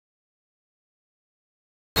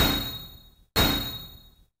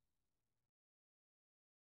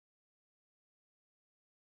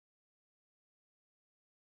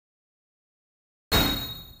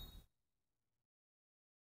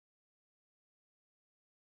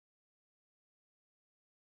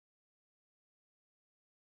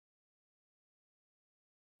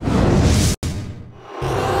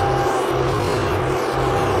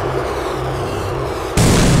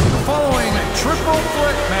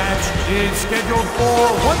is scheduled for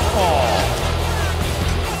one fall.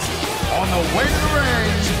 On the way to the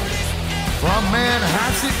ring, from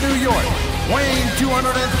Manhasset, New York, weighing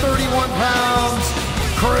 231 pounds,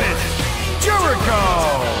 Chris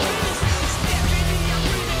Jericho.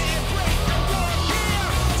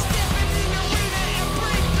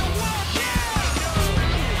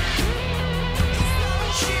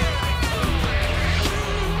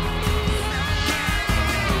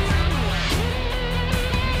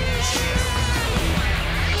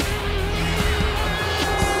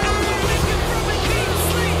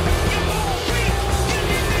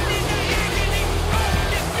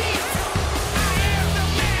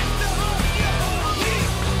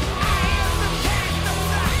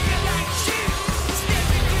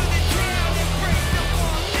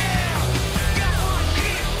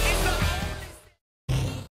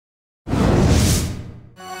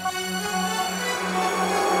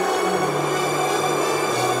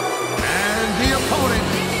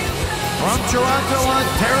 From Toronto,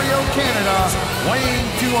 Ontario, Canada, weighing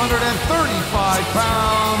 235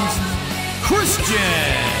 pounds,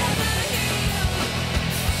 Christian.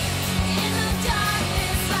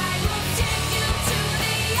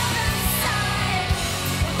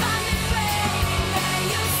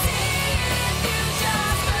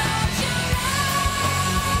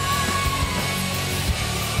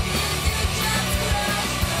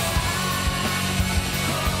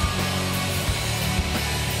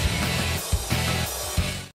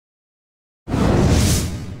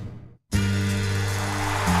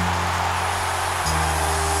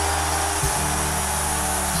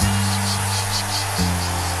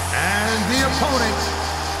 Opponent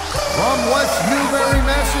from West Newbury,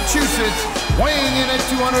 Massachusetts, weighing in at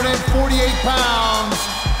 248 pounds,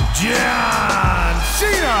 John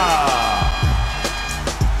Cena.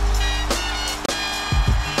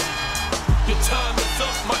 Your time is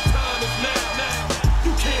up, my time is now.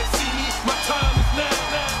 You can't see me, my time is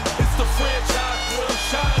now. It's the franchise, boy, I'm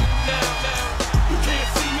shining now. You can't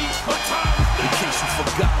see me, my time is now. In case you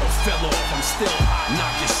forgot or fell off, I'm still hot,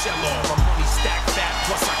 knock your shell off. My money stacked fat,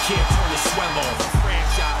 plus I can't turn the swell off. A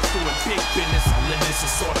franchise doing big business, I live this,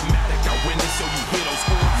 it's automatic. I win this, so you hear those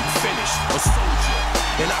horns, you finish. A soldier,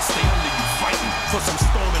 and I stay under you fighting. Plus I'm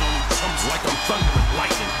storming on you chumps like I'm thunder and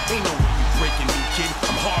lightning. Ain't no way you breaking me, kid,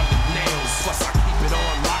 I'm hard as nails. Plus I keep it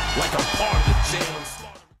on lock like I'm part of the jail.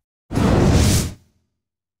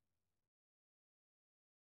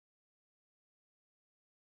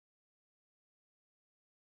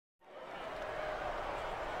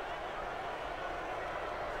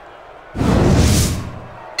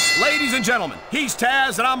 Ladies and gentlemen, he's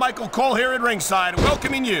Taz, and I'm Michael Cole here at ringside,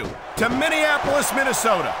 welcoming you to Minneapolis,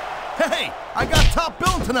 Minnesota. Hey, I got top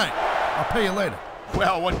billing tonight. I'll pay you later.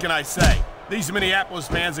 Well, what can I say? These Minneapolis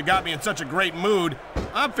fans have got me in such a great mood.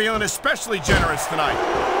 I'm feeling especially generous tonight.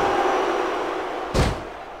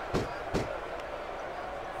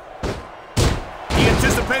 He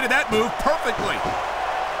anticipated that move perfectly.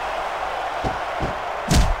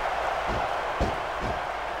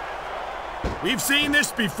 We've seen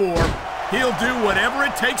this before. He'll do whatever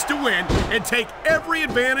it takes to win and take every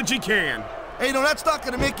advantage he can. Hey, you know, that's not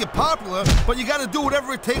going to make you popular, but you got to do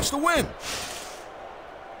whatever it takes to win.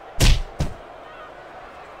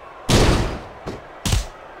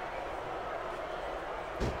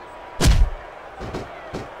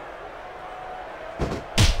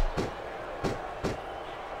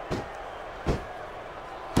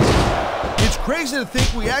 It's crazy to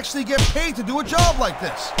think we actually get paid to do a job like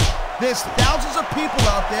this. There's thousands of people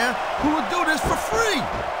out there who would do this for free.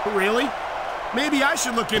 Really? Maybe I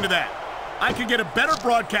should look into that. I could get a better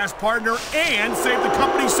broadcast partner and save the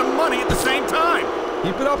company some money at the same time.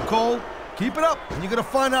 Keep it up, Cole. Keep it up. And you're going to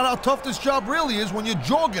find out how tough this job really is when your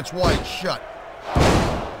jaw gets wide shut.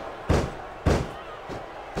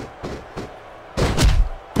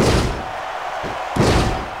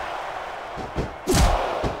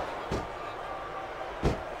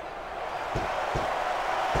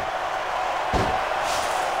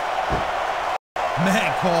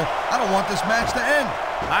 Man, Cole, I don't want this match to end.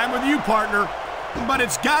 I'm with you, partner, but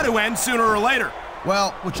it's got to end sooner or later.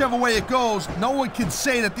 Well, whichever way it goes, no one can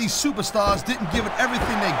say that these superstars didn't give it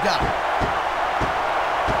everything they got.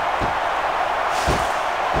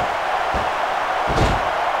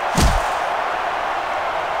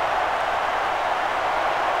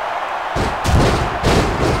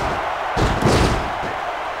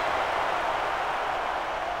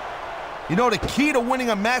 You know, the key to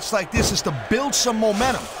winning a match like this is to build some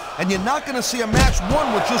momentum. And you're not going to see a match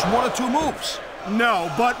won with just one or two moves. No,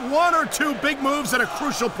 but one or two big moves at a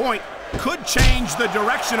crucial point could change the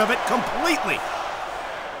direction of it completely.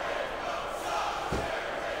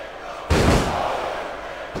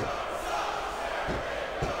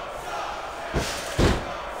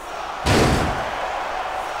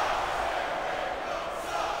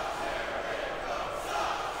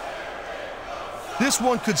 This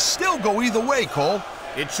one could still go either way, Cole.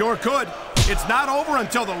 It sure could. It's not over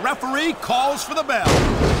until the referee calls for the bell.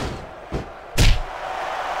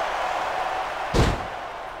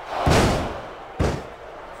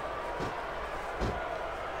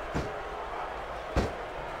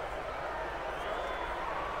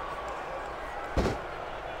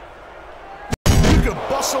 You could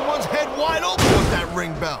bust someone's head wide open with that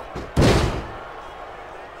ring bell.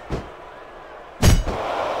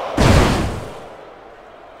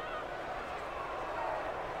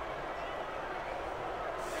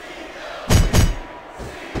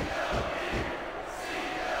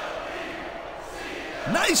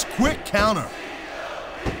 Nice quick counter.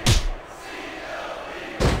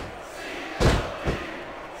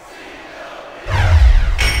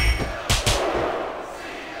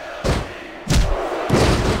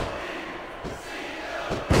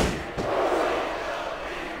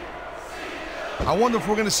 I wonder if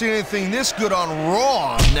we're going to see anything this good on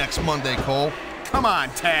Raw next Monday, Cole. Come on,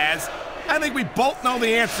 Taz. I think we both know the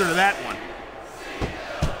answer to that one.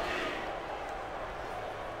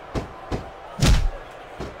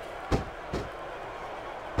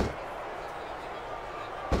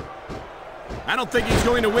 I don't think he's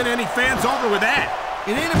going to win any fans over with that.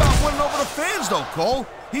 It ain't about winning over the fans, though, Cole.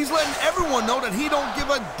 He's letting everyone know that he don't give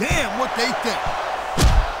a damn what they think.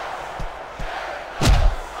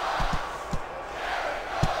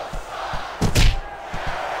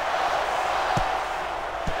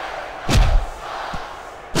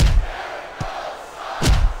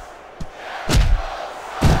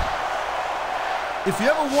 If you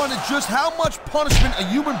ever wondered just how much punishment a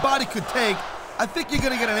human body could take, I think you're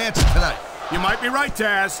going to get an answer tonight. You might be right,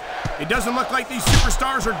 Taz. It doesn't look like these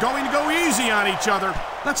superstars are going to go easy on each other.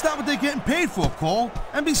 That's not what they're getting paid for, Cole.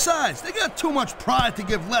 And besides, they got too much pride to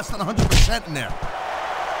give less than 100% in there.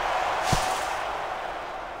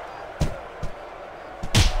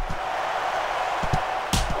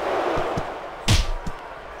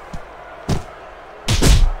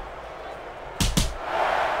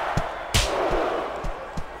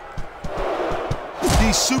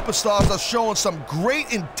 These superstars are showing some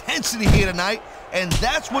great intensity here tonight, and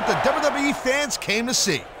that's what the WWE fans came to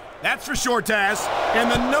see. That's for sure, Taz.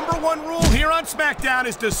 And the #1 rule here on SmackDown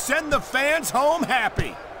is to send the fans home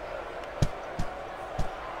happy.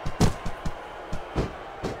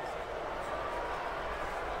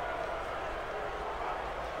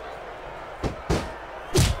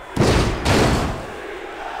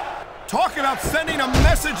 Talk about sending a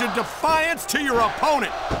message of defiance to your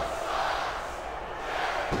opponent.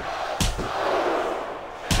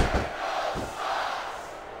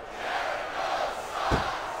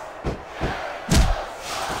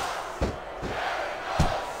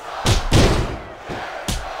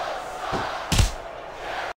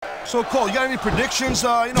 So, Cole, you got any predictions,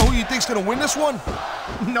 who you think's gonna win this one?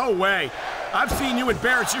 No way. I've seen you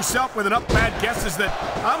embarrass yourself with enough bad guesses that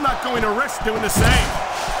I'm not going to risk doing the same.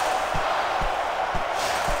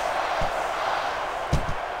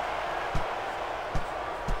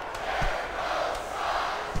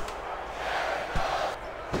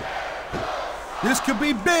 This could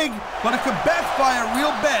be big, but it could backfire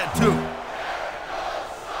real bad, too.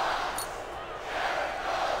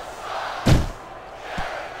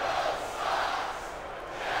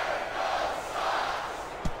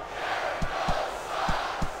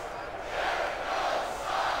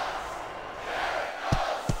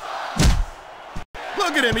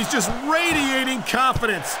 Look at him, he's just radiating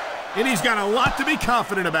confidence. And he's got a lot to be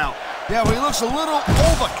confident about. Yeah, well, he looks a little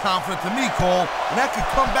overconfident to me, Cole, and that could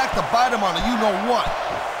come back to bite him on a you-know-what.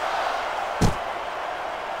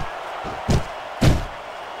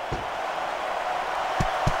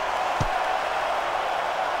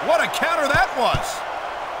 What a counter that was!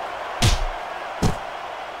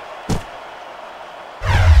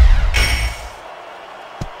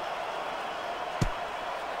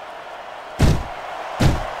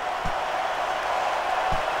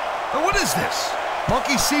 What is this?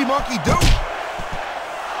 Monkey see, monkey do?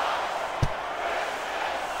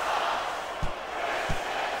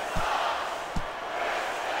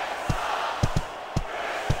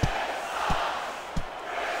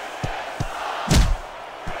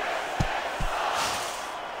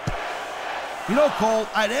 You know, Cole,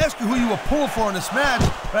 I'd ask you who you were pulling for in this match,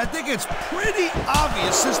 but I think it's pretty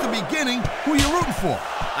obvious since the beginning who you're rooting for.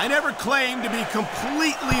 I never claimed to be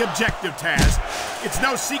completely objective, Taz. It's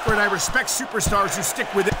no secret I respect superstars who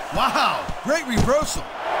stick with it. Wow, great reversal.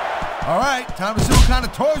 All right, time to see what kind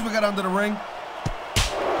of toys we got under the ring.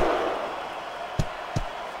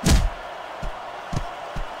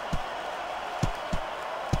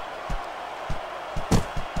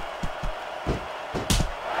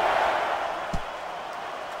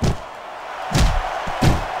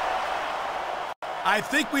 I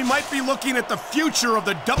think we might be looking at the future of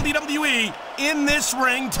the WWE in this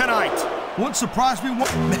ring tonight. Wouldn't surprise me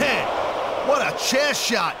one. Man, what a chair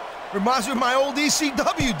shot. Reminds me of my old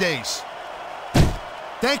ECW days.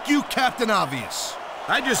 Thank you, Captain Obvious.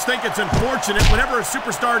 I just think it's unfortunate whenever a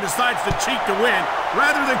superstar decides to cheat to win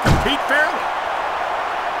rather than compete fairly.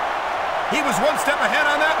 He was one step ahead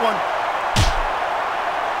on that one.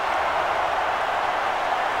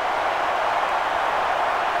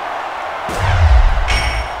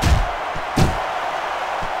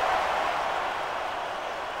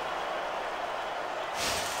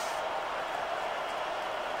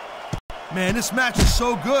 Man, this match is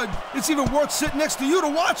so good, it's even worth sitting next to you to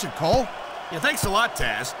watch it, Cole. Yeah, thanks a lot,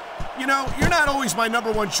 Taz. You know, you're not always my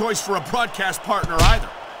 #1 choice for a broadcast partner either.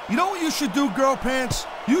 You know what you should do, Girl Pants?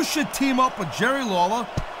 You should team up with Jerry Lawler.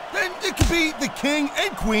 Then it could be the King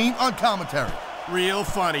and Queen on commentary. Real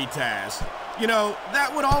funny, Taz. You know,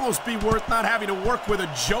 that would almost be worth not having to work with a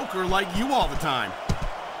joker like you all the time.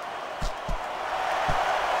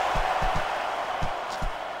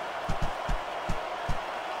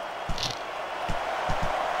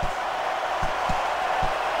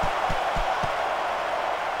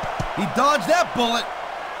 He dodged that bullet.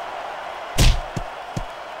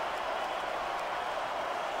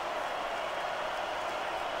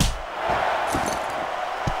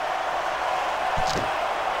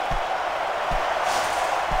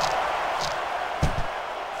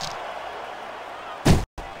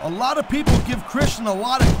 A lot of people give Christian a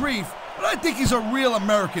lot of grief, but I think he's a real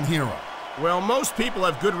American hero. Well, most people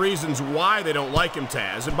have good reasons why they don't like him,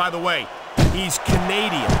 Taz. And by the way, he's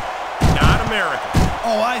Canadian, not American.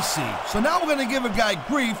 Oh, I see. So now we're going to give a guy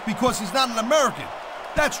grief because he's not an American.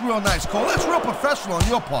 That's real nice, Cole. That's real professional on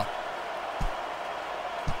your part.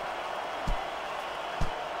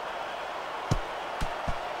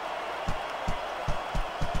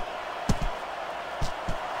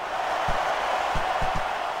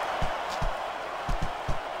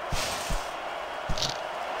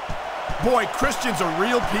 Boy, Christian's a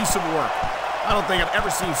real piece of work. I don't think I've ever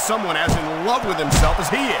seen someone as in love with himself as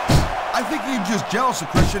he is. I think you're just jealous of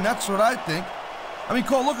Christian. That's what I think. I mean,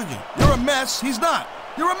 Cole, look at you. You're a mess. He's not.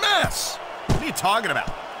 You're a mess. What are you talking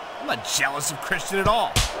about? I'm not jealous of Christian at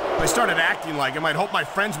all. If I started acting like him, I'd hope my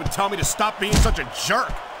friends would tell me to stop being such a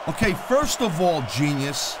jerk. Okay, first of all,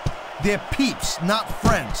 genius, they're peeps, not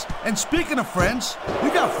friends. And speaking of friends,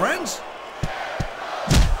 you got friends?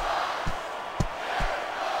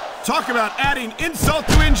 Talk about adding insult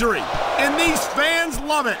to injury. And these fans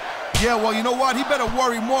love it. Yeah, well, you know what? He better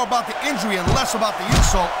worry more about the injury and less about the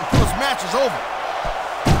insult until his match is over.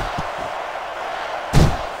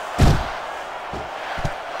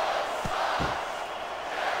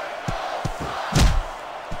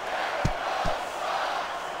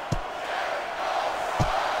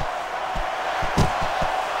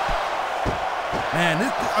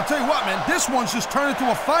 Man, I'll tell you what, man, this one's just turned into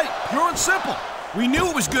a fight, pure and simple. We knew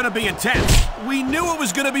it was going to be intense. We knew it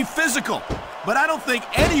was going to be physical. But I don't think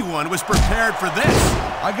anyone was prepared for this.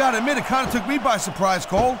 I gotta admit, it kind of took me by surprise,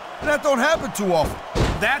 Cole. And that don't happen too often.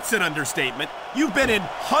 That's an understatement. You've been in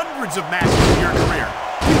hundreds of matches in your career.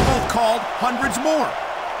 You've both called hundreds more.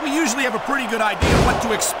 We usually have a pretty good idea of what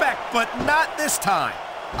to expect, but not this time.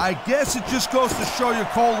 I guess it just goes to show you,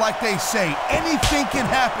 Cole, like they say, anything can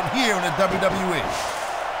happen here in the WWE.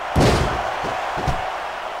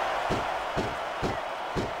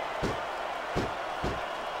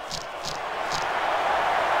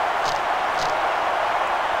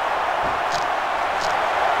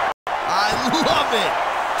 Love it!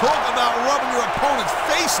 Talk about rubbing your opponent's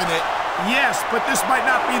face in it. Yes, but this might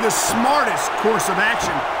not be the smartest course of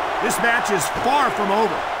action. This match is far from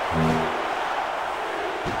over.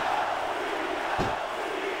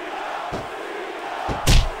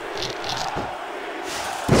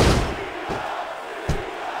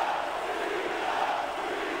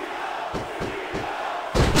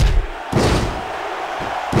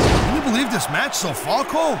 Can you believe this match so far,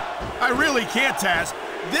 Cole? I really can't, Taz.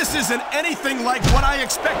 This isn't anything like what I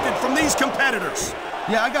expected from these competitors.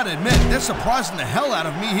 Yeah, I gotta admit, they're surprising the hell out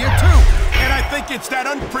of me here, too. And I think it's that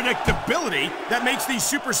unpredictability that makes these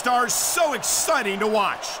superstars so exciting to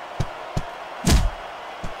watch.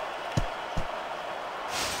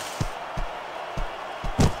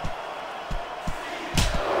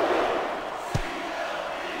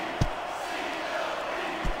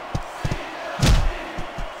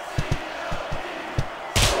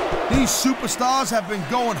 These superstars have been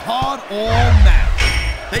going hard all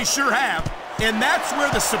match. They sure have. And that's where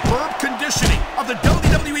the superb conditioning of the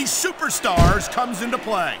WWE superstars comes into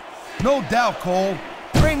play. No doubt, Cole.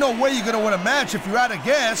 There ain't no way you're gonna win a match if you're out of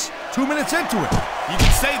gas 2 minutes into it. You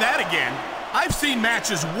can say that again. I've seen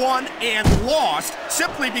matches won and lost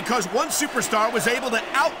simply because one superstar was able to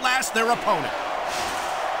outlast their opponent.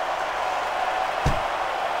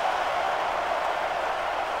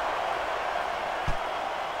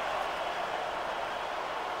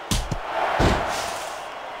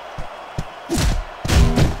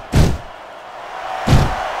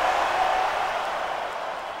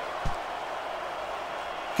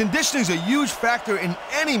 Conditioning is a huge factor in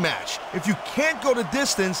any match. If you can't go the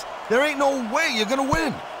distance, there ain't no way you're gonna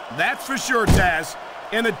win. That's for sure, Taz.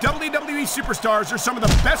 And the WWE superstars are some of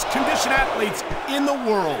the best conditioned athletes in the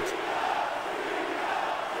world.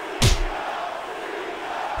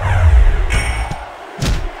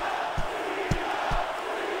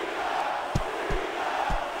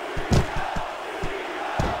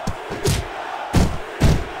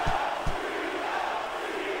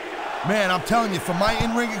 Man, I'm telling you, from my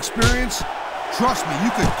in-ring experience, trust me, you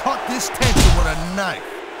could cut this tension with a knife.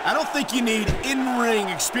 I don't think you need in-ring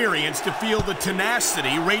experience to feel the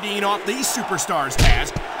tenacity radiating off these superstars,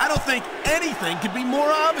 Taz. I don't think anything could be more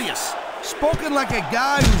obvious. Spoken like a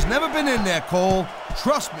guy who's never been in there, Cole.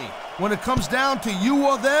 Trust me, when it comes down to you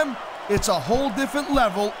or them, it's a whole different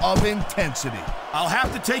level of intensity. I'll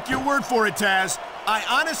have to take your word for it, Taz. I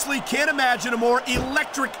honestly can't imagine a more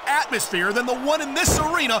electric atmosphere than the one in this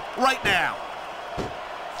arena right now.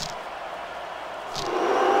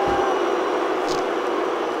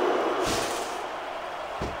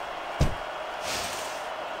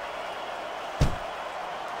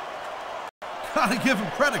 Gotta give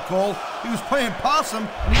him credit, Cole. He was playing possum,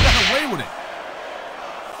 and he got away with it.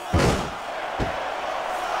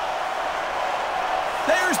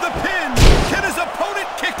 There's the pin. Can his opponent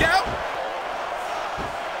kick out?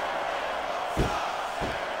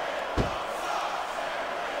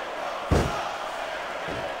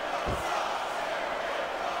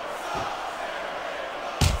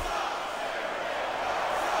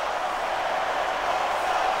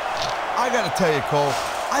 I gotta tell you, Cole,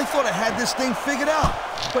 I thought I had this thing figured out,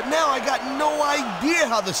 but now I got no idea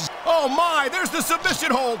how this is. Oh my, there's the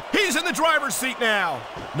submission hold. He's in the driver's seat now.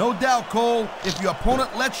 No doubt, Cole, if your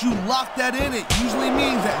opponent lets you lock that in, it usually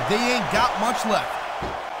means that they ain't got much left.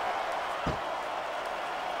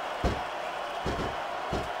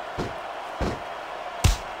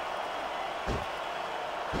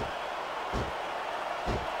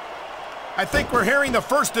 I think we're hearing the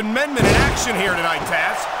First Amendment in action here tonight,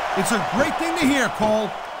 Taz. It's a great thing to hear, Cole.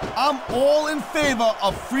 I'm all in favor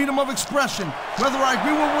of freedom of expression, whether I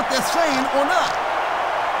agree with what they're saying or not.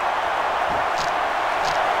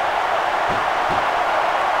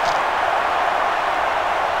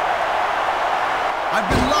 I've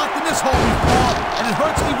been locked in this hole before, and it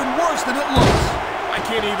hurts even worse than it looks. I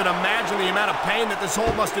can't even imagine the amount of pain that this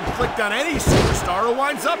hold must inflict on any superstar who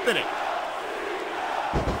winds up in it.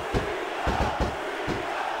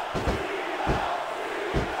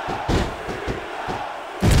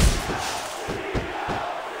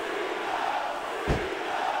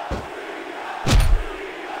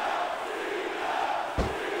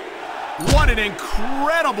 What an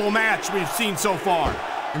incredible match we've seen so far.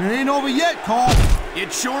 And it ain't over yet, Cole.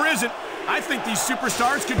 It sure isn't. I think these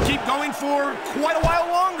superstars could keep going for quite a while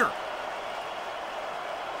longer.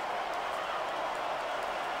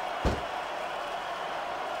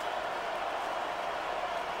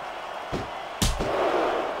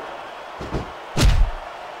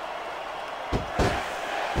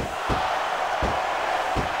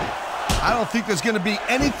 I don't think there's going to be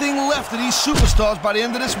anything left of these superstars by the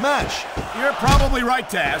end of this match. You're probably right,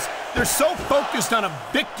 Taz. They're so focused on a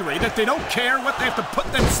victory that they don't care what they have to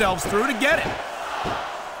put themselves through to get it.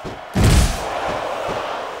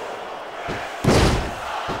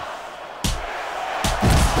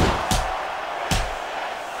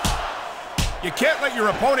 You can't let your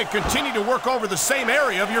opponent continue to work over the same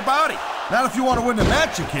area of your body. Not if you want to win the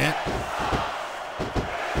match, you can't.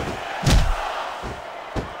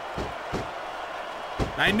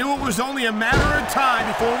 I knew it was only a matter of time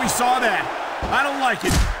before we saw that. I don't like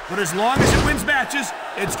it, but as long as it wins matches,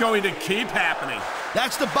 it's going to keep happening.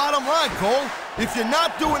 That's the bottom line, Cole. If you're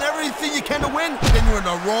not doing everything you can to win, then you're in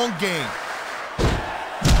the wrong game.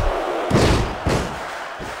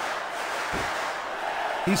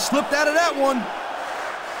 He slipped out of that one.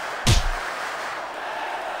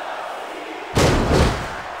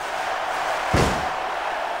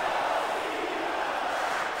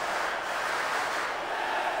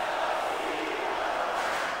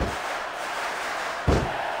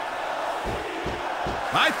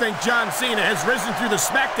 I think John Cena has risen through the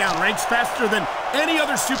Smackdown ranks faster than any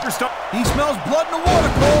other superstar. He smells blood in the water,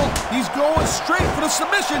 Cole. He's going straight for the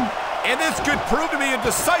submission. And this could prove to be a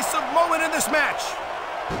decisive moment in this match.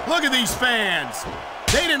 Look at these fans.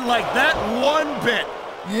 They didn't like that one bit.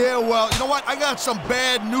 Yeah, well, you know what? I got some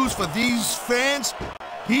bad news for these fans.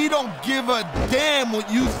 He don't give a damn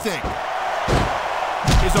what you think.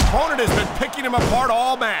 His opponent has been picking him apart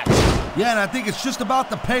all match. Yeah, and I think it's just about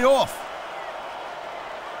to pay off.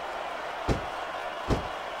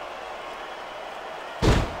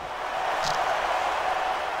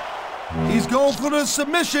 He's going for the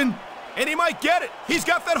submission. And he might get it. He's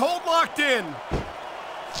got that hold locked in.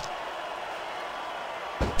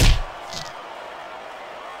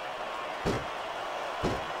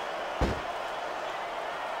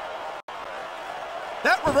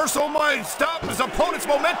 That reversal might stop his opponent's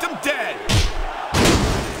momentum dead.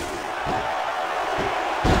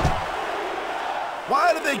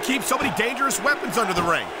 Why do they keep so many dangerous weapons under the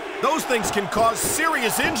ring? Those things can cause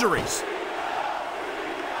serious injuries.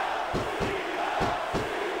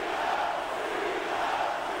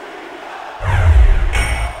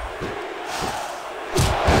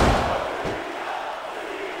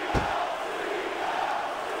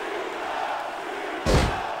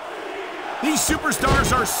 These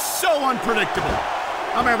superstars are so unpredictable.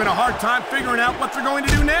 I'm having a hard time figuring out what they're going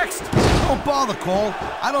to do next. Don't bother, Cole.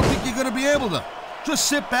 I don't think you're going to be able to. Just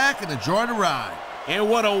sit back and enjoy the ride. And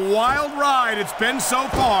what a wild ride it's been so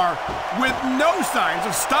far, with no signs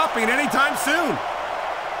of stopping anytime soon.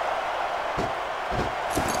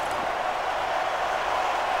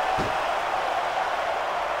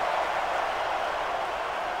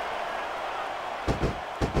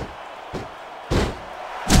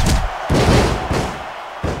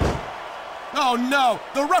 Oh no,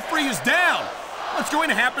 the referee is down. What's going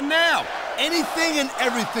to happen now? Anything and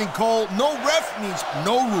everything, Cole. No ref means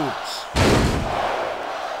no rules.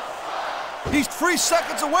 He's 3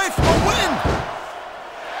 seconds away from a win.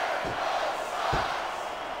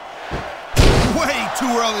 Way too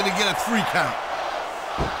early to get a 3 count.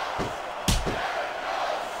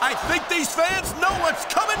 I think these fans know what's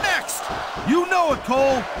coming next. You know it,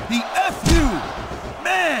 Cole. The FU.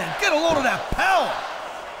 Man, get a load of that power.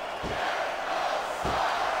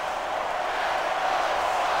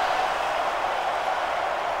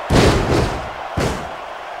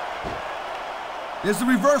 There's the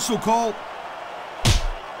reversal, Cole.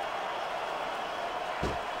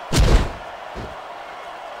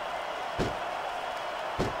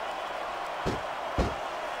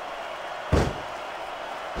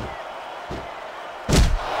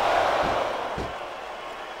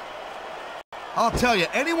 I'll tell you,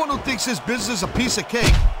 anyone who thinks this business is a piece of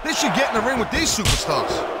cake, they should get in the ring with these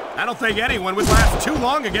superstars. I don't think anyone would last too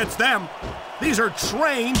long against them. These are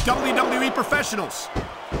trained WWE professionals.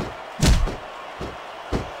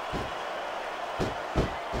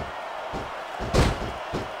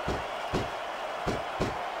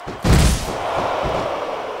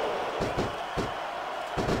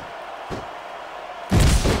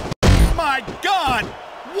 My God!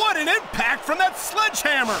 What an impact from that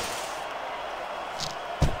sledgehammer!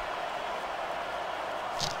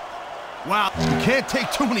 Wow, you can't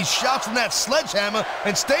take too many shots from that sledgehammer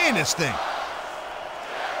and stay in this thing.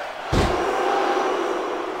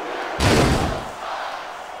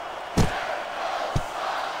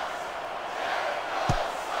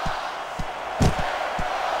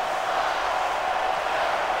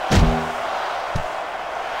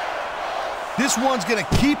 This one's gonna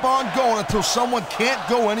keep on going until someone can't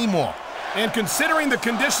go anymore. And considering the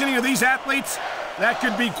conditioning of these athletes, that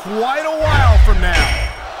could be quite a while from now.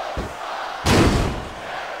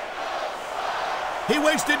 He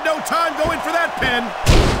wasted no time going for that pin.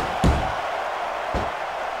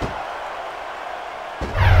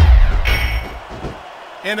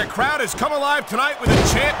 And the crowd has come alive tonight with a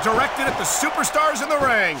chant directed at the superstars in the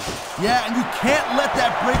ring. Yeah, and you can't let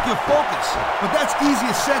that break your focus. But that's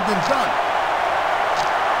easier said than done.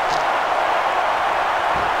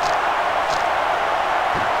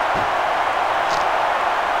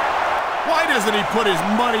 Why doesn't he put his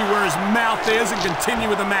money where his mouth is and continue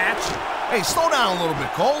with the match? Hey, slow down a little bit,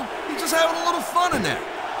 Cole. He's just having a little fun in there.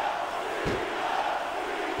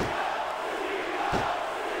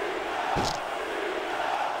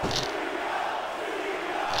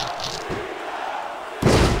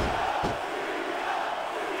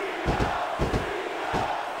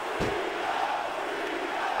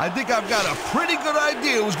 I think I've got a pretty good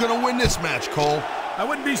idea who's going to win this match, Cole. I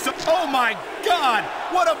wouldn't be so... Oh, my God!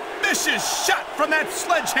 What a vicious shot from that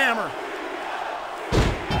sledgehammer!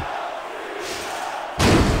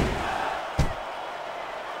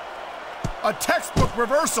 A textbook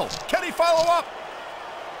reversal. Can he follow up?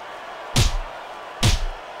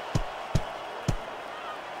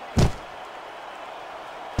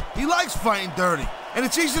 He likes fighting dirty. and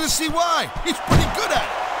it's easy to see why. He's pretty good at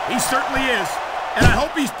it. He certainly is, and I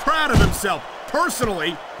hope he's proud of himself.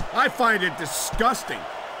 Personally, I find it disgusting.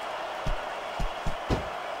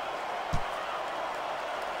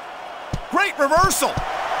 Great reversal.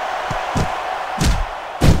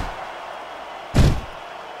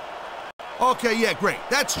 Okay, yeah, great.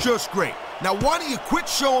 That's just great. Now, why don't you quit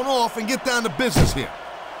showing off and get down to business here?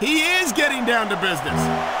 He is getting down to business.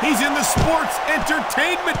 He's in the sports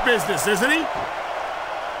entertainment business, isn't he?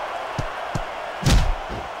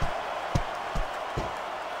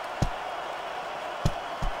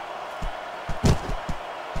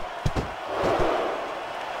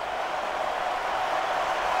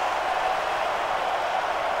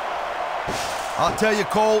 I'll tell you,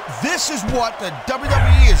 Cole, this is what the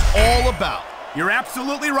WWE is all about. You're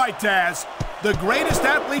absolutely right, Taz. The greatest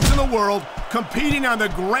athletes in the world competing on the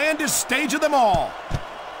grandest stage of them all.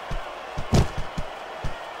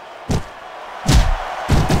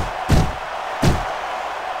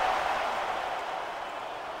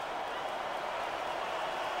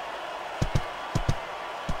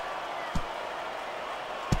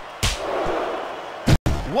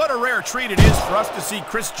 What a rare treat it is for us to see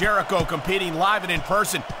Chris Jericho competing live and in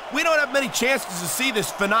person. We don't have many chances to see this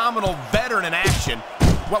phenomenal veteran in action,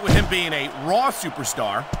 what with him being a Raw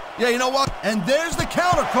superstar. Yeah, you know what? And there's the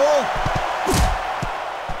counter, Cole.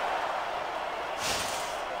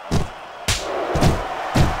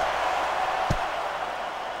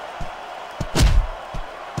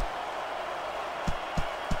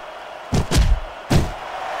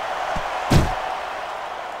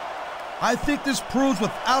 I think this proves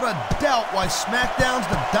without a doubt why SmackDown's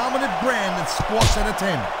the dominant brand in sports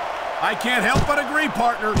entertainment. I can't help but agree,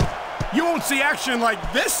 partner. You won't see action like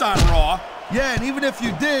this on Raw. Yeah, and even if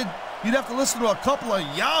you did, you'd have to listen to a couple of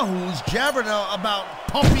yahoos jabbering about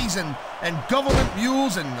puppies and government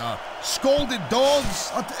mules and scolded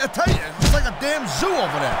dogs. I'll tell you, it's like a damn zoo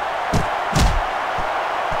over there.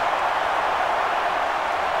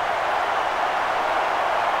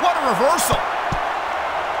 What a reversal.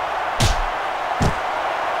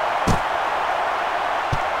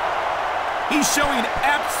 He's showing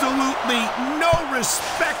absolutely no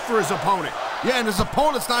respect for his opponent. Yeah, and his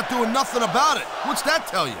opponent's not doing nothing about it. What's that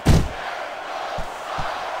tell you?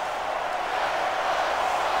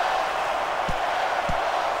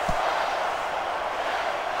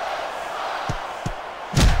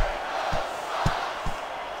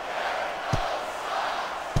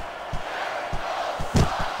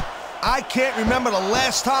 I can't remember the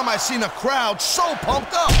last time I seen a crowd so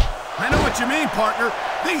pumped up. I know what you mean, partner.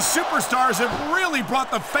 These superstars have really brought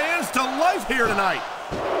the fans to life here tonight.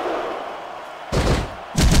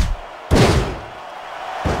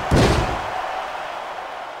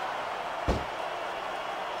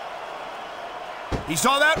 He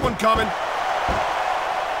saw that one coming.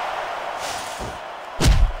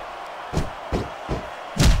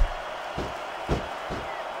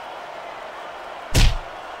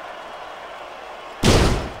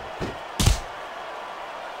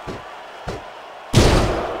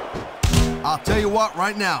 I'll tell you what,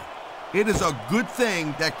 right now, it is a good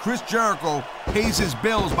thing that Chris Jericho pays his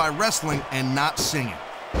bills by wrestling and not singing.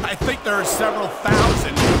 I think there are several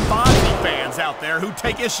thousand Fonzie fans out there who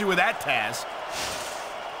take issue with that, Taz.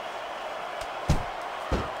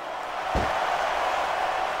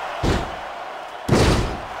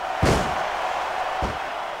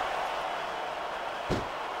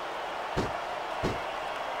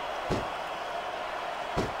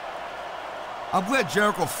 I'm glad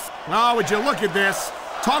Jericho... Oh, would you look at this?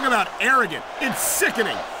 Talk about arrogant. It's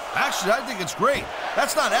sickening. Actually, I think it's great.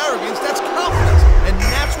 That's not arrogance, that's confidence. And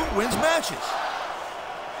that's what wins matches.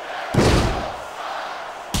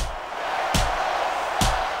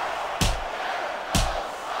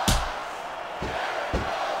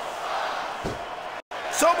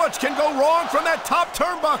 So much can go wrong from that top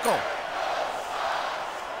turnbuckle.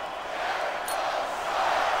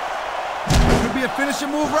 Could be a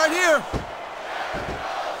finishing move right here.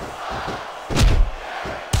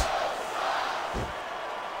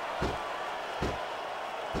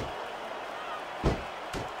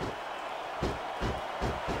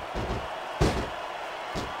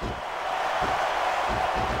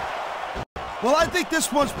 Well, I think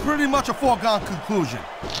this one's pretty much a foregone conclusion.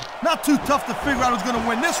 Not too tough to figure out who's going to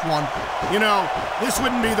win this one. You know, this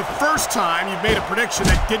wouldn't be the first time you've made a prediction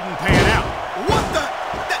that didn't pan out. What the?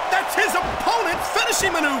 That's his opponent's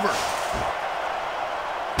finishing maneuver.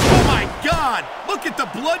 Oh, my God. Look at the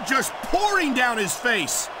blood just pouring down his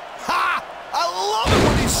face. Ha! I love it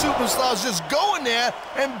when these superstars just go in there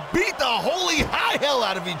and beat the holy high hell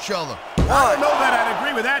out of each other. I don't know that I'd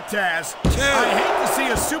agree with that, Taz. I hate to see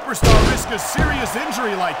a superstar risk a serious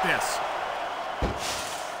injury like this.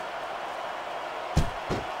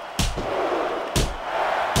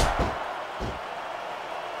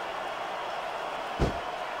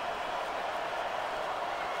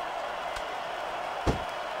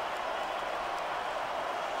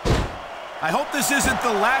 I hope this isn't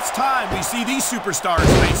the last time we see these superstars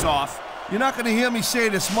face off. You're not going to hear me say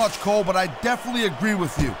this much, Cole, but I definitely agree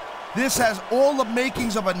with you. This has all the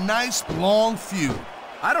makings of a nice, long feud.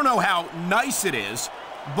 I don't know how nice it is,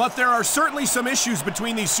 but there are certainly some issues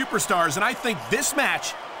between these superstars, and I think this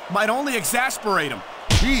match might only exasperate them.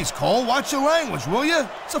 Jeez, Cole, watch your language, will you?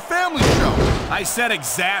 It's a family show. I said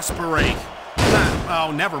exasperate.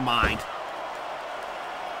 Oh, never mind.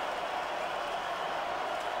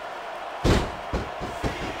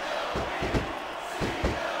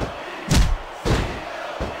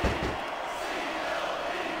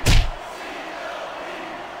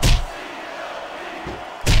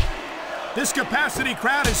 This capacity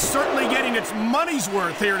crowd is certainly getting its money's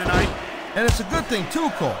worth here tonight. And it's a good thing, too,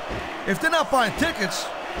 Cole. If they're not buying tickets,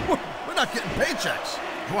 we're not getting paychecks.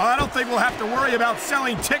 Well, I don't think we'll have to worry about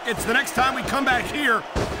selling tickets the next time we come back here.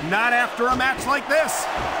 Not after a match like this.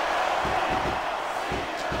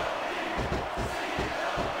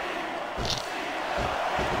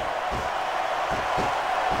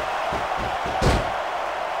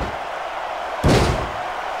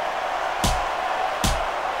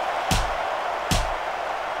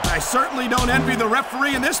 I certainly don't envy the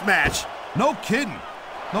referee in this match. No kidding.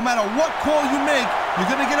 No matter what call you make, you're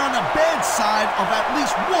going to get on the bad side of at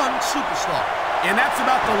least one superstar. And that's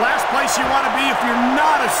about the last place you want to be if you're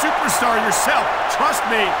not a superstar yourself. Trust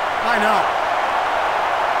me, I know.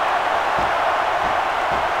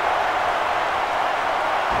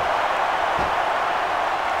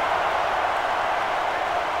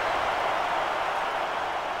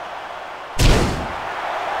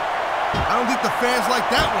 I don't think the fans like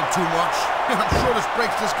that one too much. I'm sure this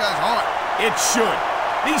breaks this guy's heart. It should.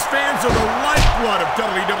 These fans are the lifeblood of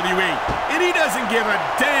WWE, and he doesn't give a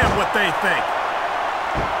damn what they think.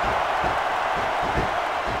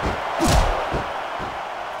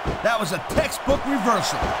 That was a textbook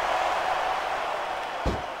reversal.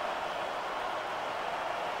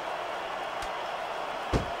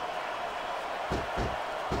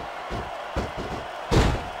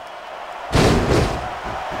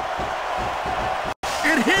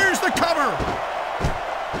 And here's the cover.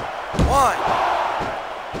 1,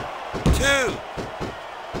 2,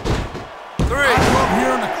 3. I love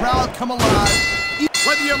hearing the crowd come alive.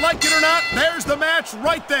 Whether you like it or not, there's the match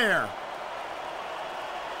right there.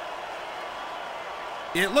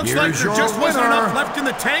 It looks like there just wasn't enough left in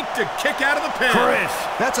the tank to kick out of the pin.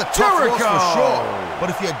 That's a tough loss for sure. But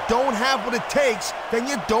if you don't have what it takes, then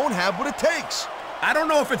you don't have what it takes. I don't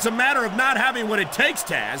know if it's a matter of not having what it takes,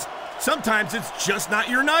 Taz. Sometimes it's just not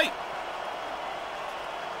your night.